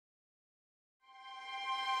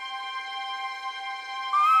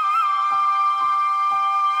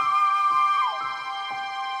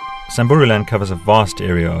Samburu land covers a vast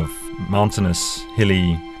area of mountainous,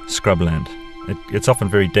 hilly scrubland. It's often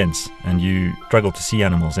very dense and you struggle to see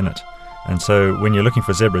animals in it. And so when you're looking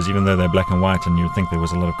for zebras, even though they're black and white and you'd think there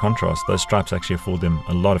was a lot of contrast, those stripes actually afford them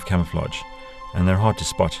a lot of camouflage. And they're hard to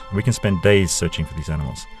spot. We can spend days searching for these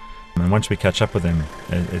animals. And once we catch up with them,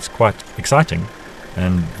 it's quite exciting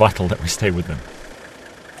and vital that we stay with them.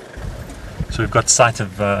 So we've got sight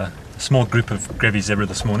of a small group of Grevy zebra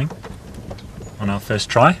this morning on our first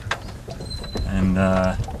try. And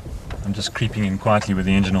I'm just creeping in quietly with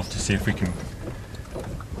the engine off to see if we can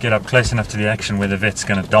get up close enough to the action where the vet's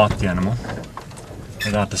going to dart the animal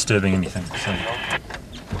without disturbing anything. So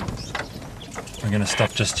we're going to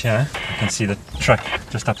stop just here. You can see the truck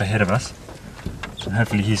just up ahead of us. And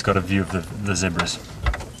hopefully he's got a view of the zebras.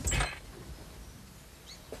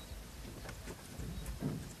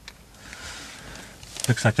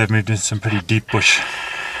 Looks like they've moved into some pretty deep bush.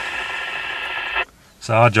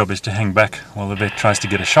 So our job is to hang back while the vet tries to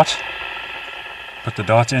get a shot, put the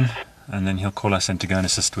dart in, and then he'll call us in to go and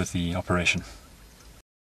assist with the operation.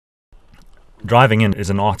 Driving in is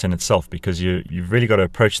an art in itself because you've really got to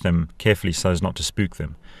approach them carefully so as not to spook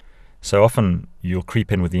them. So often you'll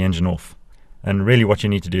creep in with the engine off, and really what you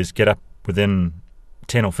need to do is get up within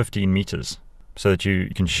 10 or 15 meters so that you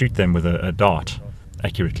can shoot them with a dart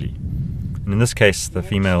accurately. And in this case, the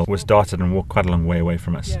female was darted and walked quite a long way away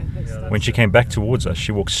from us. When she came back towards us,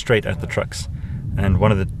 she walked straight at the trucks. And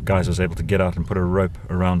one of the guys was able to get out and put a rope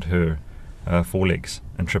around her forelegs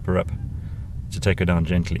and trip her up to take her down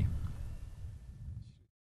gently.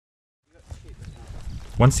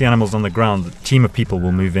 Once the animal's on the ground, the team of people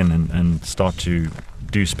will move in and start to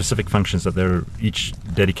do specific functions that they're each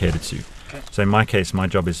dedicated to. So in my case, my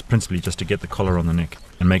job is principally just to get the collar on the neck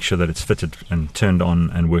and make sure that it's fitted and turned on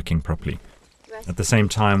and working properly. At the same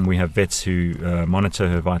time, we have vets who monitor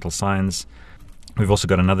her vital signs. We've also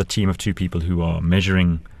got another team of 2 people who are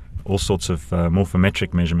measuring all sorts of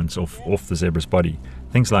morphometric measurements off the zebra's body.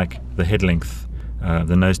 Things like the head length,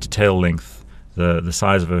 the nose to tail length, the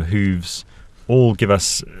size of her hooves, all give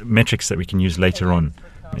us metrics that we can use later on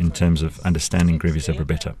in terms of understanding Grevy zebra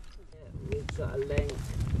better.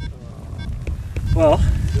 Well,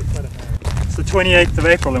 it's the 28th of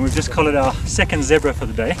April and we've just collared our second zebra for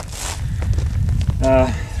the day.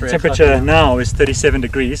 Temperature now is 37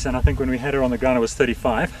 degrees and I think when we had her on the ground it was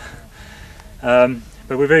 35. But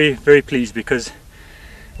we're very, very pleased because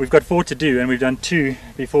we've got 4 to do and we've done 2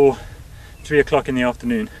 before 3 o'clock in the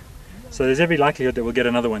afternoon. So there's every likelihood that we'll get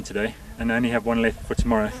another one today and only have 1 left for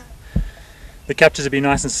tomorrow. The captures have been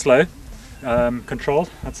nice and slow, controlled,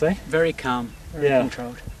 I'd say. Very calm, very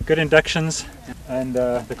controlled. Good inductions, and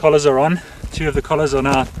the collars are on. 2 of the collars are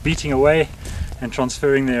now beating away and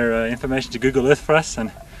transferring their information to Google Earth for us,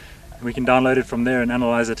 and we can download it from there and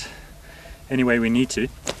analyze it any way we need to.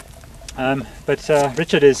 But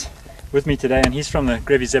Richard is with me today and he's from the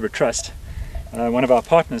Grevy Zebra Trust, one of our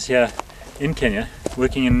partners here in Kenya,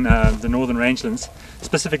 working in the northern rangelands,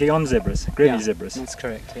 specifically on zebras, Grevy zebras. That's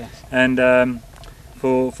correct, yes. And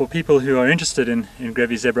for people who are interested in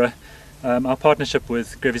Grevy zebra, our partnership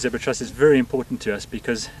with Grevy Zebra Trust is very important to us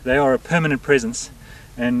because they are a permanent presence,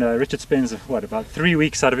 and Richard spends about 3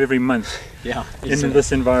 weeks out of every month in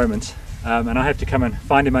this environment, and I have to come and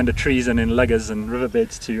find him under trees and in luggers and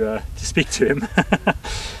riverbeds to speak to him.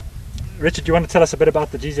 Richard, do you want to tell us a bit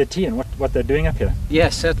about the GZT and what they're doing up here?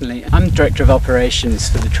 Yes, certainly. I'm Director of Operations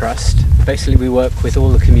for the Trust. Basically we work with all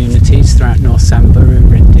the communities throughout North Samburu,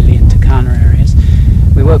 Rendili and Turkana areas.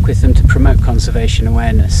 We work with them to promote conservation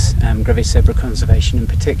awareness, Grevy zebra conservation in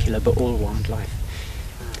particular, but all wildlife.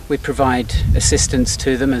 We provide assistance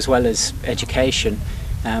to them as well as education.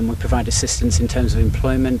 We provide assistance in terms of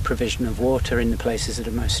employment, provision of water in the places that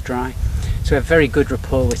are most dry. So we have very good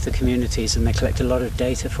rapport with the communities and they collect a lot of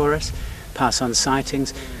data for us, pass on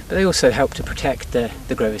sightings, but they also help to protect the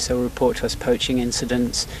Grevy, so report to us poaching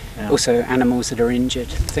incidents, also animals that are injured,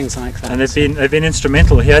 things like that. And they've been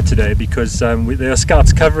instrumental here today because there are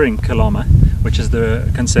scouts covering Kalama, which is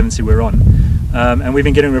the conservancy we're on, and we've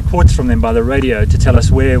been getting reports from them by the radio to tell us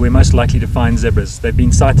where we're most likely to find zebras. They've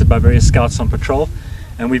been sighted by various scouts on patrol,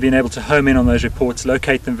 and we've been able to home in on those reports,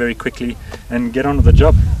 locate them very quickly and get on with the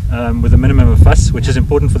job with a minimum of fuss, which is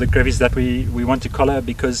important for the Grevies that we want to collar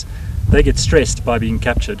because they get stressed by being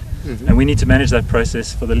captured, and we need to manage that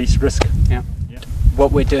process for the least risk.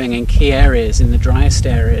 What we're doing in key areas, in the driest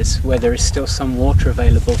areas where there is still some water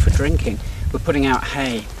available for drinking, we're putting out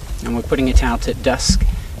hay and we're putting it out at dusk,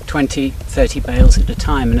 20-30 bales at a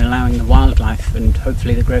time, and allowing the wildlife and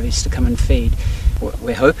hopefully the Grevies to come and feed. What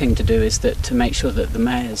we're hoping to do is to make sure that the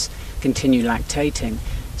mares continue lactating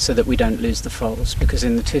so that we don't lose the foals, because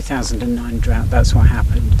in the 2009 drought that's what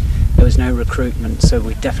happened. there was no recruitment, so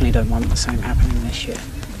we definitely don't want the same happening this year.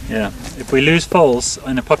 Yeah, if we lose foals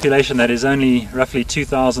in a population that is only roughly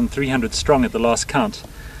 2,300 strong at the last count,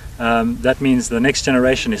 that means the next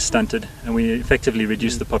generation is stunted and we effectively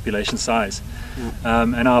reduce the population size.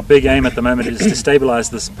 And our big aim at the moment is to stabilize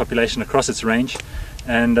this population across its range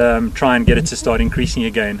and try and get it to start increasing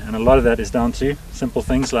again. And a lot of that is down to simple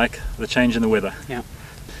things like the change in the weather. Yeah.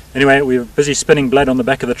 Anyway, we're busy spinning blood on the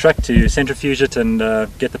back of the truck to centrifuge it and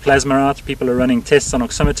get the plasma out. People are running tests on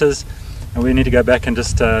oximeters, and we need to go back and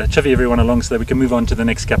just chivvy everyone along so that we can move on to the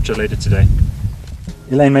next capture later today.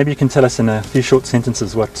 Elaine, maybe you can tell us in a few short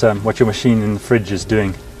sentences what your machine in the fridge is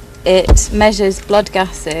doing. It measures blood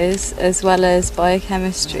gases as well as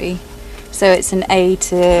biochemistry, so it's an aid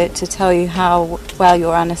to tell you how well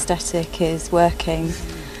your anaesthetic is working.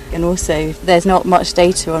 And also there's not much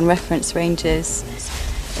data on reference ranges.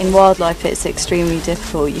 In wildlife it's extremely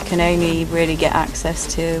difficult. You can only really get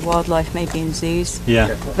access to wildlife maybe in zoos.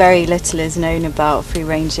 Yeah. Very little is known about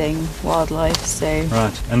free-ranging wildlife. So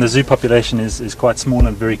Right, and the zoo population is quite small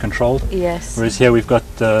and very controlled. yes. Whereas here we've got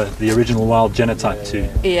the original wild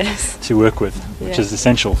genotype Yes, to work with, which Yeah. is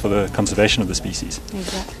essential for the conservation of the species.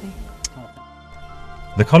 exactly.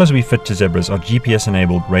 The collars we fit to zebras are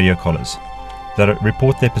GPS-enabled radio collars that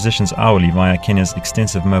report their positions hourly via Kenya's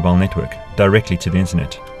extensive mobile network directly to the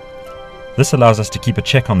internet. This allows us to keep a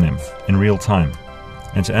check on them in real time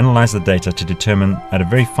and to analyze the data to determine at a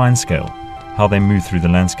very fine scale how they move through the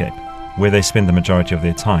landscape, where they spend the majority of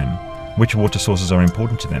their time, which water sources are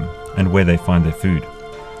important to them, and where they find their food.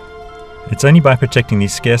 It's only by protecting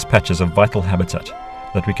these scarce patches of vital habitat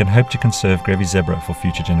that we can hope to conserve Grevy zebra for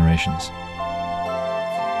future generations.